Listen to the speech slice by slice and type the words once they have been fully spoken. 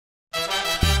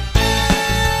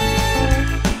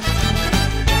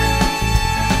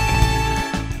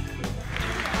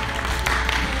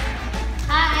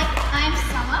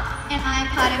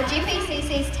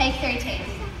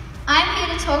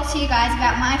talk to you guys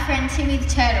about my friend Timmy the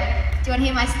turtle. Do you want to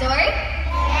hear my story?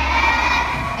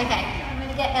 Yeah! Okay, I'm going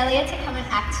to get Elliot to come and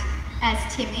act as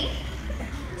Timmy.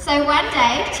 So one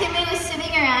day, Timmy was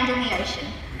swimming around in the ocean.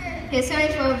 He was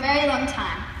swimming for a very long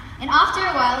time. And after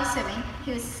a while of swimming,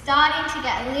 he was starting to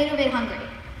get a little bit hungry.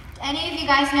 Do any of you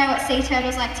guys know what sea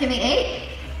turtles like Timmy eat?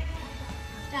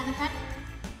 Down the front.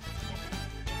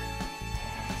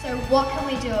 So what can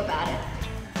we do about it?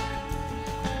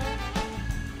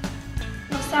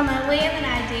 Well, Summer, we have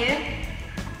an idea.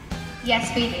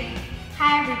 Yes, we do.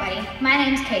 Hi everybody, my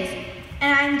name's Casey.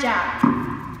 And I'm Jar.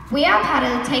 We are part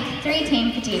of the Take 3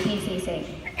 team for GPCC.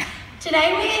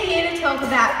 Today we are here to talk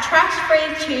about Trash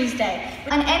Free Tuesday.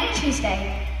 On any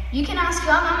Tuesday, you can ask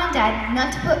your mum and dad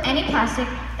not to put any plastic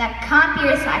that can't be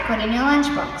recycled in your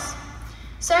lunchbox.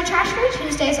 So Trash Free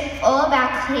Tuesday is all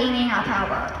about cleaning up our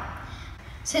world.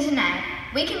 So tonight,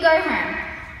 we can go home,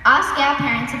 ask our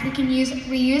parents if we can use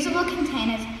reusable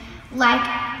containers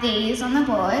like these on the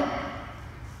board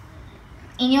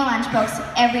in your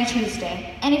lunchbox every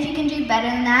Tuesday. And if you can do better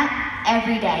than that,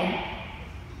 every day.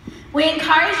 We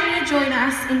encourage you to join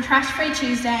us in Trash Free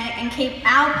Tuesday and keep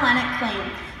our planet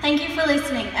clean. Thank you for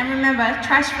listening, and remember,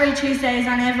 Trash Free Tuesday is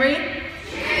on every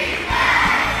Tuesday.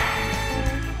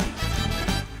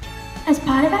 As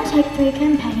part of our Take 3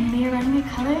 campaign, we are running a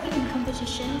colouring in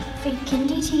competition for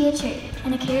Kindy to Year 2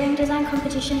 and a keyring design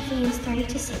competition for Years 3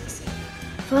 to 6.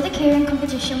 For the keyring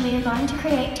competition, we are going to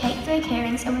create Take 3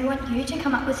 keyrings, and we want you to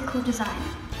come up with a cool design.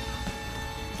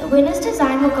 The winner's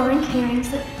design will go in keyrings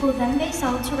that will then be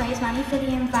sold to raise money for the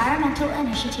environmental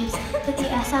initiatives that the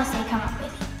SRC come up with.